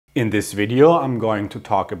In this video, I'm going to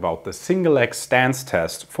talk about the single leg stance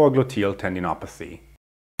test for gluteal tendinopathy.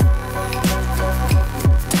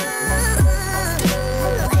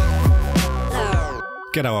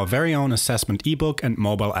 Get our very own assessment ebook and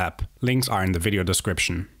mobile app. Links are in the video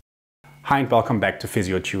description. Hi and welcome back to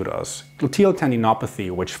Physiotutors. Gluteal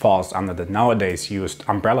tendinopathy, which falls under the nowadays used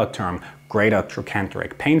umbrella term Greater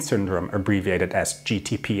Trochanteric Pain Syndrome, abbreviated as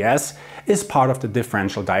GTPS, is part of the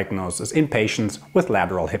differential diagnosis in patients with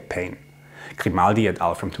lateral hip pain. Grimaldi et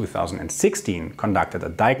al. From 2016 conducted a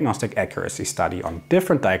diagnostic accuracy study on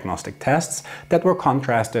different diagnostic tests that were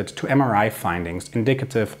contrasted to MRI findings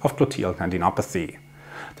indicative of gluteal tendinopathy.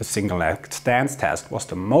 The single leg stance test was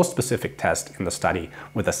the most specific test in the study,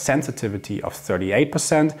 with a sensitivity of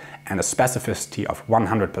 38% and a specificity of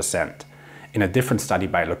 100%. In a different study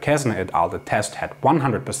by Lucchesne et al., the test had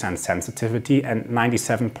 100% sensitivity and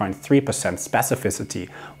 97.3% specificity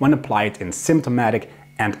when applied in symptomatic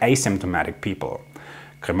and asymptomatic people.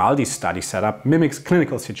 Grimaldi's study setup mimics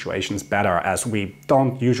clinical situations better, as we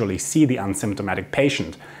don't usually see the asymptomatic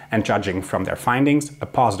patient, and judging from their findings, a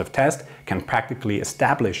positive test can practically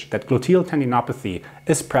establish that gluteal tendinopathy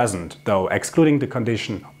is present, though excluding the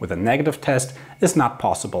condition with a negative test is not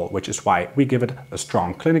possible, which is why we give it a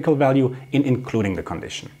strong clinical value in including the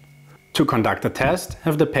condition. To conduct the test,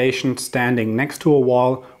 have the patient standing next to a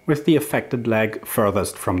wall with the affected leg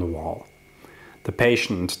furthest from the wall. The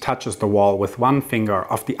patient touches the wall with one finger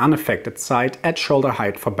of the unaffected side at shoulder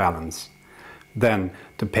height for balance. Then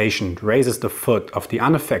the patient raises the foot of the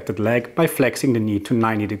unaffected leg by flexing the knee to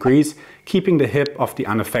 90 degrees, keeping the hip of the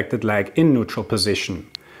unaffected leg in neutral position.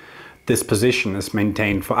 This position is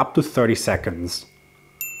maintained for up to 30 seconds.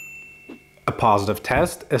 A positive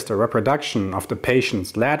test is the reproduction of the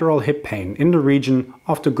patient's lateral hip pain in the region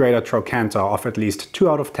of the greater trochanter of at least 2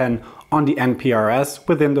 out of 10 on the NPRS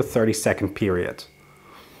within the 30-second period.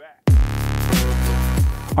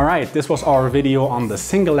 Alright, this was our video on the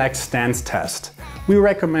single leg stance test. We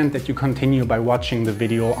recommend that you continue by watching the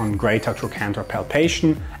video on greater trochanter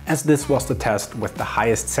palpation, as this was the test with the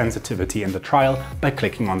highest sensitivity in the trial, by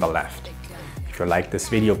clicking on the left. If you like this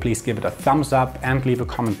video, please give it a thumbs up and leave a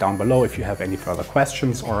comment down below if you have any further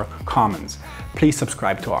questions or comments. Please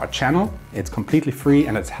subscribe to our channel. It's completely free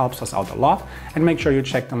and it helps us out a lot. And make sure you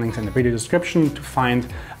check the links in the video description to find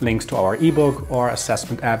links to our ebook or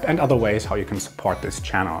assessment app and other ways how you can support this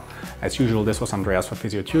channel. As usual, this was Andreas for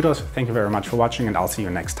Physiotutors. Thank you very much for watching and I'll see you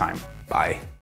next time. Bye.